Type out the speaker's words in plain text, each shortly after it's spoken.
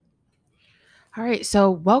All right, so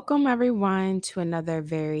welcome everyone to another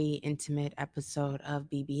very intimate episode of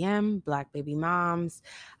BBM, Black Baby Moms.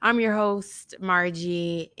 I'm your host,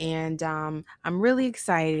 Margie, and I'm really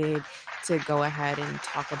excited to go ahead and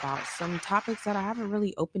talk about some topics that I haven't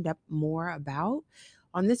really opened up more about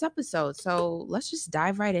on this episode. So let's just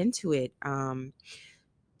dive right into it.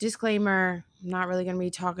 Disclaimer, I'm not really going to be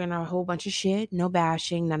talking a whole bunch of shit, no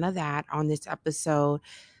bashing, none of that on this episode.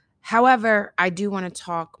 However, I do want to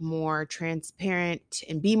talk more transparent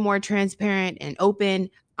and be more transparent and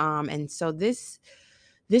open. And so this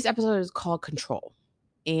episode is called Control.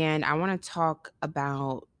 And I want to talk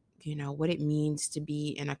about, what it means to be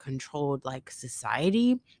in a controlled like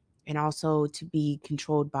society and also to be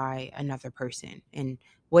controlled by another person and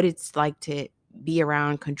what it's like to be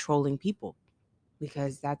around controlling people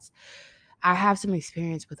because that's I have some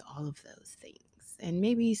experience with all of those things. And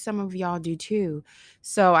maybe some of y'all do too.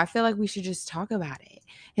 So I feel like we should just talk about it.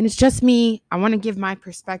 And it's just me. I want to give my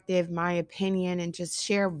perspective, my opinion, and just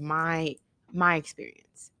share my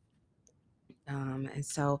experience. And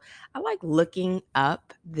so I like looking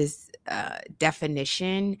up this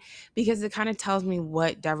definition because it kind of tells me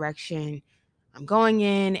what direction I'm going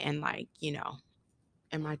in and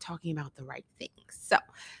am I talking about the right things? So,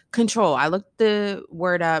 control. I looked the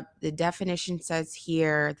word up. The definition says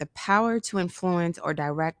here the power to influence or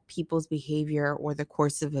direct people's behavior or the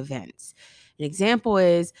course of events. An example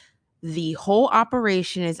is the whole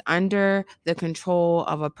operation is under the control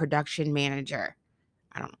of a production manager.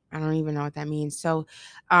 I don't even know what that means. So,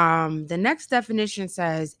 the next definition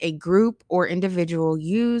says a group or individual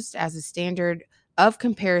used as a standard of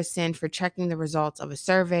comparison for checking the results of a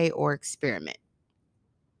survey or experiment.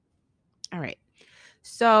 All right.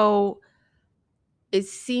 So it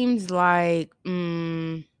seems like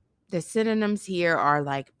the synonyms here are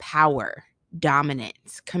like power,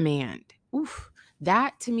 dominance, command. Oof.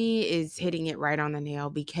 That to me is hitting it right on the nail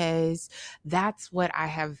because that's what I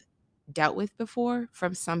have dealt with before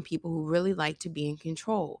from some people who really like to be in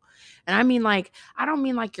control. And I don't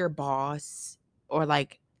mean like your boss or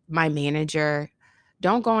like my manager.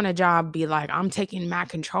 Don't go on a job be like I'm taking my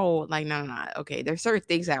control. Like no. Okay, there's certain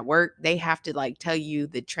things at work they have to like tell you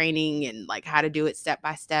the training and like how to do it step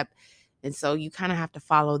by step, and so you kind of have to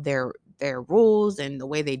follow their rules and the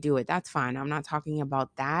way they do it. That's fine. I'm not talking about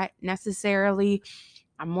that necessarily.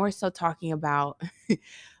 I'm more so talking about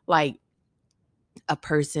like a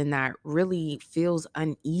person that really feels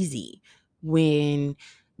uneasy when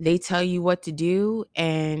they tell you what to do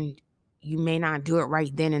and you may not do it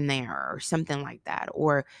right then and there or something like that,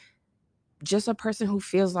 or just a person who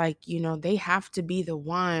feels like, they have to be the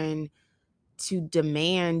one to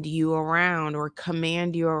demand you around or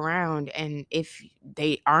command you around. And if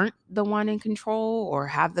they aren't the one in control or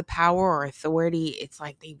have the power or authority, it's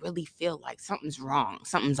like they really feel like something's wrong,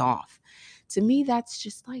 something's off. To me, that's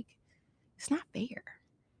just like, it's not fair.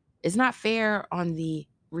 It's not fair on the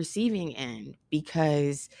receiving end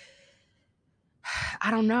because I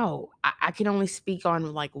don't know. I can only speak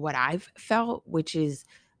on like what I've felt, which is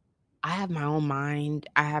I have my own mind,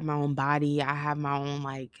 I have my own body, I have my own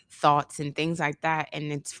like thoughts and things like that.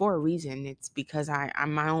 And it's for a reason. It's because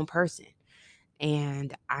I'm my own person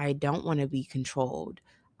and I don't want to be controlled.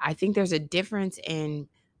 I think there's a difference in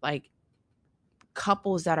like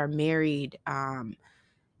couples that are married and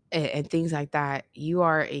things like that. You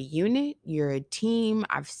are a unit, you're a team.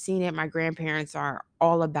 I've seen it. My grandparents are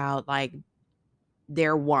all about like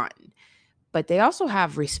they're one, but they also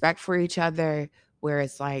have respect for each other where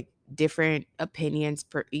it's like different opinions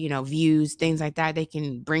views, things like that they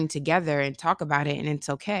can bring together and talk about it and it's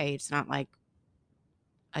okay. It's not like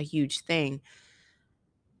a huge thing.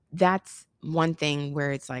 That's one thing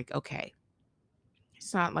where it's like, okay,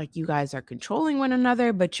 it's not like you guys are controlling one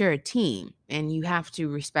another, but you're a team and you have to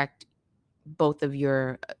respect both of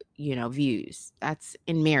your views. That's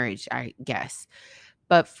in marriage, I guess.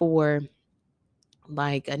 But for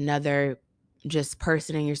like another just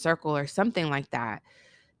person in your circle or something like that,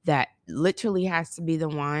 that literally has to be the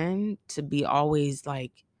one to be always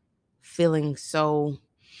like feeling so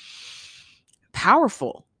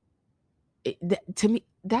powerful. To me,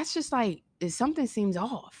 that's just like if something seems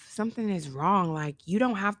off, something is wrong. Like you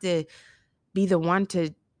don't have to be the one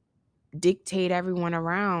to dictate everyone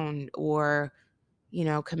around or,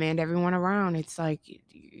 command everyone around. It's like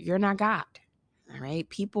you're not God. All right.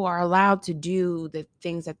 People are allowed to do the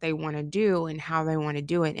things that they want to do and how they want to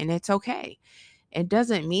do it. And it's okay. It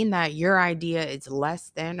doesn't mean that your idea is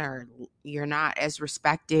less than or you're not as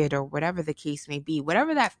respected or whatever the case may be.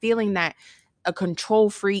 Whatever that feeling that a control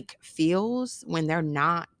freak feels when they're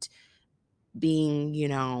not being,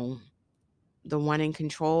 the one in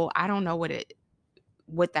control, I don't know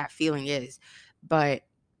what that feeling is, but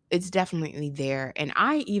it's definitely there. And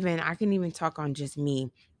I can even talk on just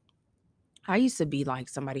me. I used to be like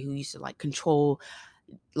somebody who used to like control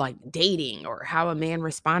like dating or how a man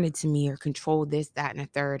responded to me or control this, that, and a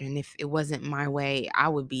third. And if it wasn't my way, I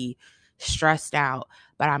would be stressed out.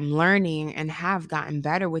 But I'm learning and have gotten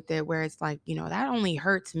better with it where it's like, that only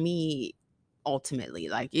hurts me ultimately.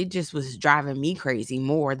 Like it just was driving me crazy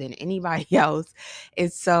more than anybody else.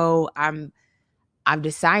 And so I've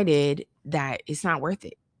decided that it's not worth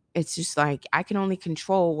it. It's just like I can only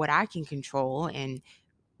control what I can control and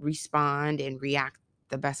respond and react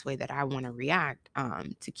the best way that I want to react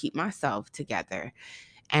to keep myself together.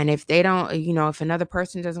 And if they don't, if another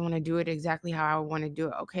person doesn't want to do it exactly how I want to do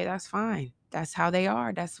it, okay, that's fine. That's how they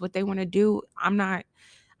are. That's what they want to do. I'm not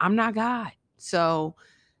God. So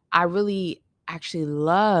I really actually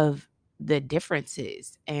love the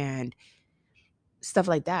differences and stuff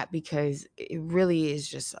like that because it really is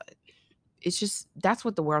just it's just that's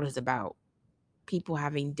what the world is about. People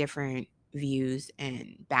having different views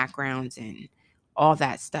and backgrounds and all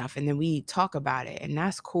that stuff. And then we talk about it, and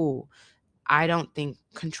that's cool. I don't think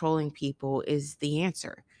controlling people is the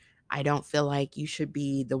answer. I don't feel like you should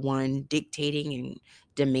be the one dictating and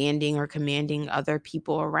demanding or commanding other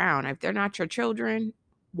people around. If they're not your children,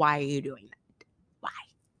 why are you doing that?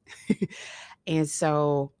 Why? And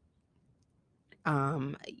so,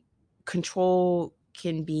 um, control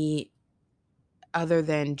can be other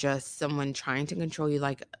than just someone trying to control you,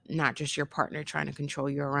 like not just your partner trying to control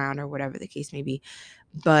you around or whatever the case may be.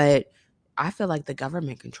 But I feel like the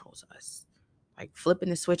government controls us. Like flipping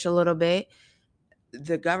the switch a little bit,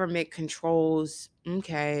 the government controls,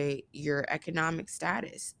 okay, your economic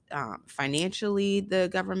status. Financially, the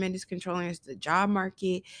government is controlling us, the job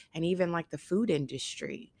market, and even like the food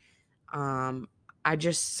industry. Um, I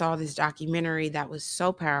just saw this documentary that was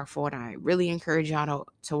so powerful, and I really encourage y'all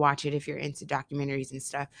to watch it if you're into documentaries and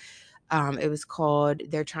stuff. It was called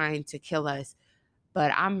They're Trying to Kill Us.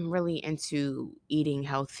 But I'm really into eating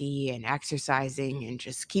healthy and exercising and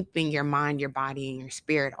just keeping your mind, your body, and your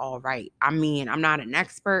spirit all right. I mean, I'm not an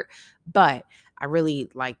expert, but I really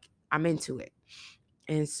I'm into it.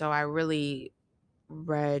 And so I really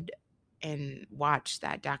read and watched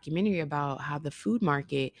that documentary about how the food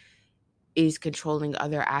market is controlling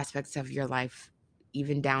other aspects of your life,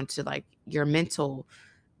 even down to like your mental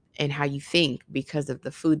and how you think because of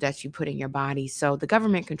the food that you put in your body. So the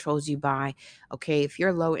government controls you by, okay, if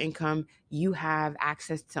you're low income, you have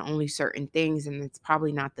access to only certain things, and it's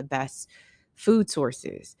probably not the best food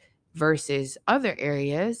sources versus other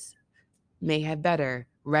areas may have better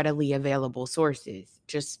readily available sources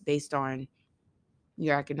just based on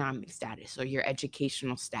your economic status or your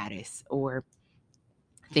educational status or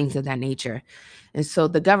things of that nature. And so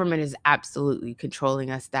the government is absolutely controlling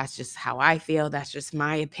us. That's just how I feel. That's just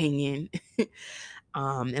my opinion.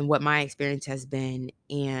 And what my experience has been.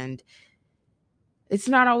 And it's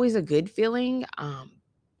not always a good feeling.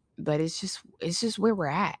 But it's just where we're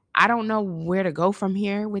at. I don't know where to go from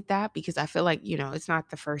here with that because I feel like, it's not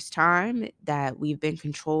the first time that we've been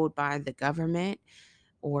controlled by the government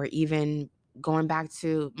or even going back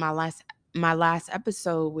to my last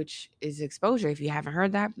episode, which is exposure. If you haven't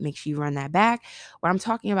heard that, make sure you run that back. Where I'm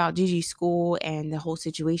talking about Gigi's school and the whole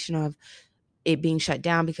situation of it being shut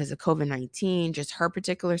down because of COVID-19, just her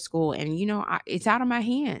particular school. And, it's out of my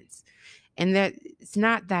hands. And that it's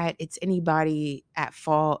not that it's anybody at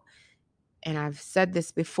fault. And I've said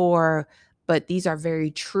this before, but these are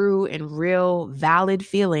very true and real, valid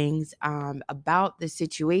feelings about the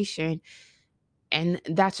situation. And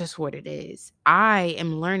that's just what it is. I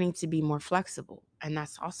am learning to be more flexible. And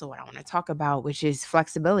that's also what I want to talk about, which is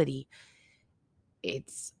flexibility.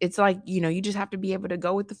 It's like, you just have to be able to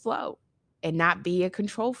go with the flow and not be a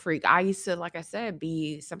control freak. I used to, like I said,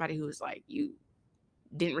 be somebody who was like, you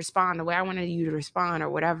didn't respond the way I wanted you to respond or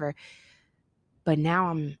whatever. But now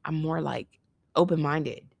I'm more like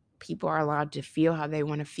open-minded. People are allowed to feel how they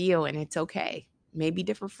want to feel, and it's okay. Maybe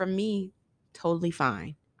different from me, totally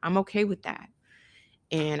fine. I'm okay with that.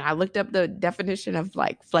 And I looked up the definition of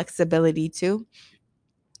like flexibility too.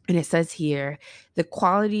 And it says here, the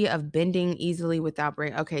quality of bending easily without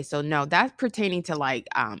break. Okay, so no, that's pertaining to like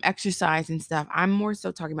exercise and stuff. I'm more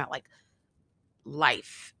so talking about like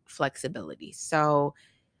life flexibility. So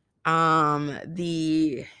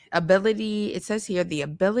the ability, it says here, the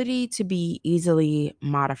ability to be easily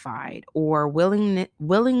modified or willingness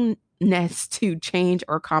to change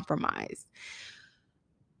or compromise.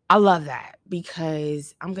 I love that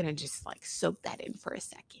because I'm going to just like soak that in for a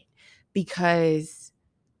second because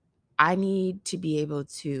I need to be able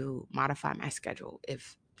to modify my schedule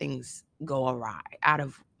if things go awry out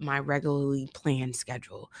of my regularly planned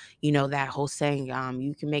schedule. You know, that whole saying,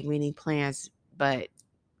 you can make many plans, but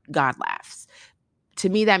God laughs. To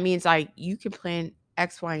me, that means like you can plan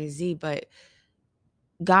X, Y, and Z, but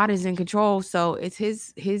God is in control. So it's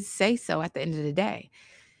his say so at the end of the day.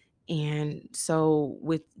 And so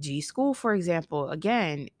with G School, for example,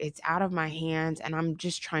 again, it's out of my hands and I'm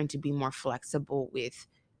just trying to be more flexible with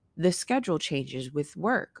the schedule changes with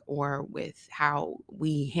work or with how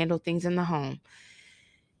we handle things in the home.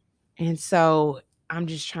 And so I'm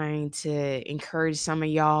just trying to encourage some of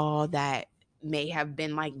y'all that may have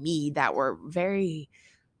been like me that were very,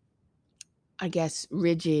 I guess,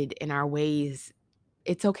 rigid in our ways.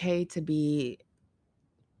 It's okay to be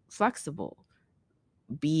flexible,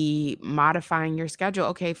 be modifying your schedule.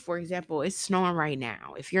 Okay, for example, it's snowing right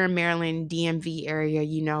now. If you're in Maryland, DMV area,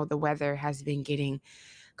 you know the weather has been getting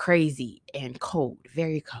crazy and cold,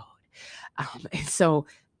 very cold. And so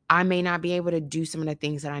I may not be able to do some of the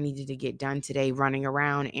things that I needed to get done today, running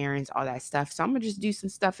around, errands, all that stuff. So I'm gonna just do some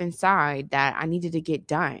stuff inside that I needed to get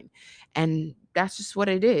done. And that's just what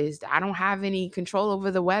it is. I don't have any control over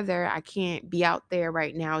the weather. I can't be out there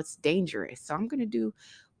right now. It's dangerous. So I'm gonna do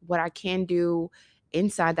what I can do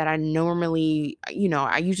inside that I normally,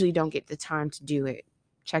 I usually don't get the time to do it.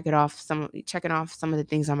 Checking off some of the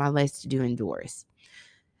things on my list to do indoors.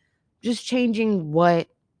 Just changing what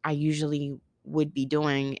I usually would be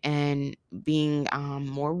doing and being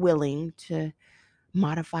more willing to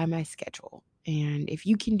modify my schedule. And if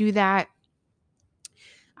you can do that,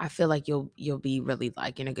 I feel like you'll be really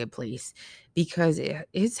like in a good place because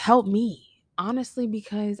it's helped me honestly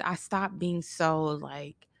because I stopped being so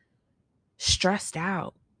like stressed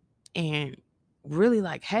out and really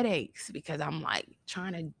like headaches because I'm like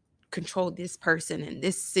trying to control this person and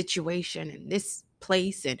this situation and this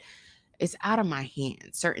place and it's out of my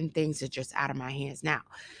hands. Certain things are just out of my hands. Now,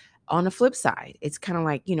 on the flip side, it's kind of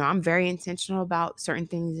like, I'm very intentional about certain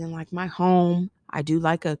things in like my home. I do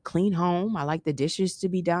like a clean home. I like the dishes to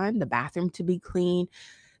be done, the bathroom to be clean.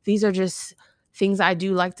 These are just things I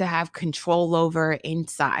do like to have control over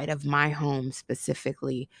inside of my home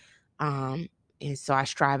specifically. Um, and so I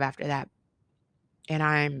strive after that. And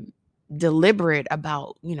I'm deliberate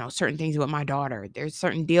about, certain things with my daughter. There's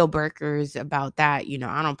certain deal breakers about that.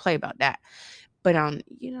 I don't play about that. But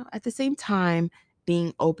at the same time,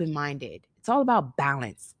 being open-minded. It's all about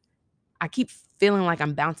balance. I keep feeling like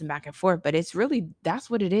I'm bouncing back and forth, but it's really that's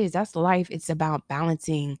what it is. That's life. It's about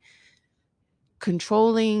balancing,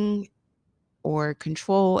 controlling or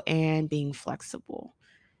control and being flexible.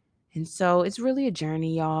 And so it's really a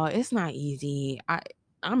journey, y'all. It's not easy.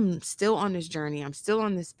 I'm still on this journey. I'm still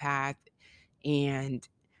on this path and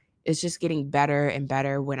it's just getting better and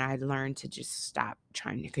better when I learn to just stop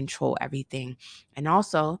trying to control everything. And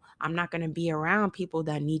also, I'm not going to be around people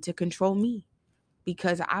that need to control me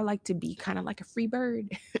because I like to be kind of like a free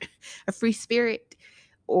bird, a free spirit,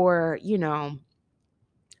 or,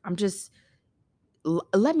 I'm just,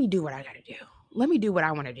 let me do what I got to do. Let me do what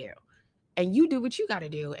I want to do. And you do what you got to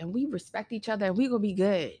do. And we respect each other and we going to be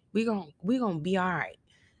good. We going to be all right.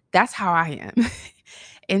 That's how I am.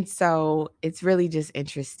 And so it's really just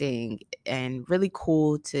interesting and really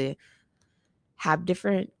cool to have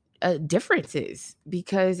different differences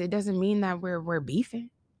because it doesn't mean that we're beefing.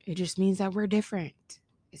 It just means that we're different.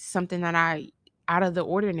 It's something that I out of the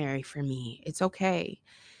ordinary for me. It's okay.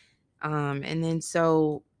 And then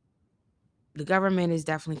so the government is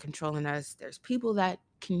definitely controlling us. There's people that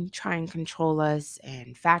can try and control us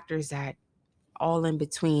and factors that all in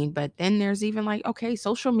between. But then there's even like, okay,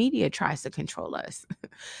 social media tries to control us.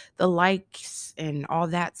 The likes and all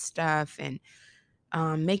that stuff and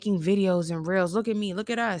making videos and reels. Look at me, look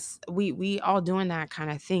at us. We all doing that kind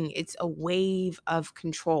of thing. It's a wave of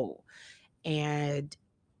control. And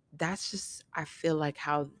that's just I feel like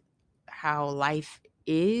how life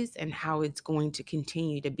is and how it's going to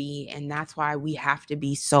continue to be. And that's why we have to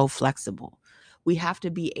be so flexible. We have to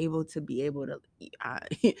be able to uh,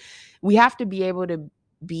 we have to be able to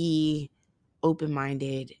be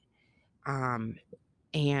open-minded. Um,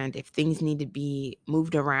 and if things need to be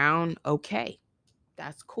moved around, okay,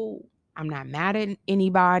 that's cool. I'm not mad at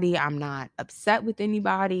anybody. I'm not upset with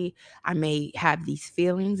anybody. I may have these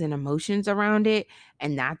feelings and emotions around it,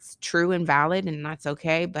 and that's true and valid, and that's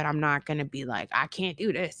okay. But I'm not going to be like, I can't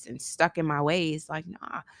do this and stuck in my ways. Like,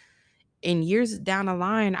 nah. In years down the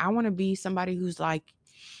line, I want to be somebody who's like,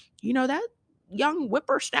 that young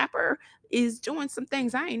whippersnapper is doing some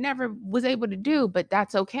things I ain't never was able to do, but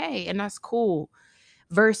that's okay. And that's cool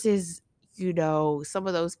versus some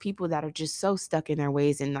of those people that are just so stuck in their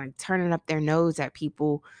ways and like turning up their nose at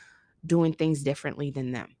people doing things differently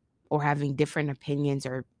than them or having different opinions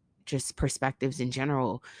or just perspectives in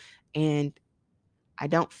general. And I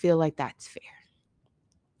don't feel like that's fair.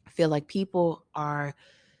 I feel like people are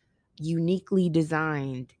uniquely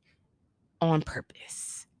designed on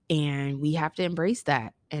purpose. And we have to embrace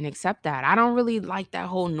that and accept that. I don't really like that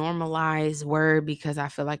whole normalized word because I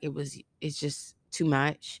feel like it's just too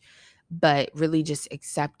much. But really just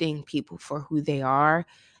accepting people for who they are.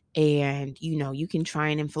 And you can try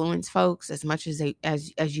and influence folks as much as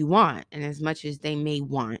as you want and as much as they may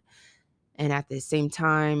want. And at the same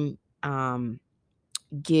time,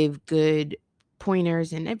 give good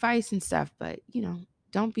pointers and advice and stuff, but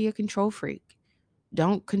don't be a control freak.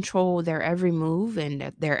 Don't control their every move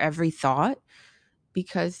and their every thought,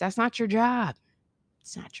 because that's not your job.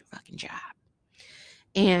 It's not your fucking job.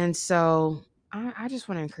 And so I just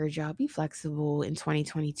want to encourage y'all, be flexible in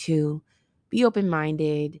 2022. Be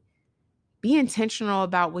open-minded. Be intentional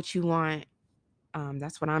about what you want.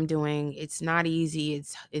 That's what I'm doing. It's not easy.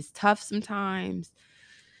 It's tough sometimes.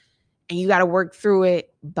 And you got to work through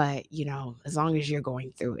it, but as long as you're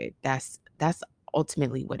going through it, that's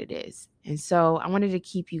ultimately what it is. And so I wanted to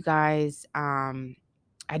keep you guys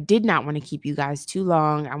I did not want to keep you guys too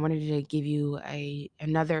long. I wanted to give you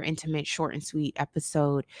another intimate, short and sweet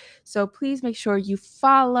episode. So please make sure you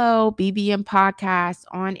follow BBM Podcast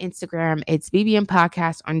on Instagram. It's BBM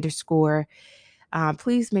Podcast _.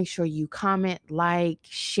 Please make sure you comment, like,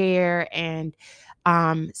 share, and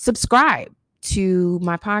subscribe to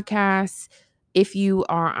my podcast. If you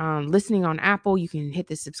are listening on Apple, you can hit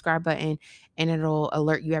the subscribe button and it'll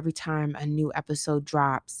alert you every time a new episode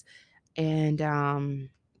drops. And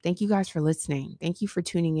thank you guys for listening. Thank you for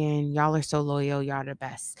tuning in. Y'all are so loyal. Y'all are the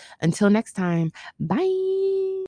best. Until next time, bye.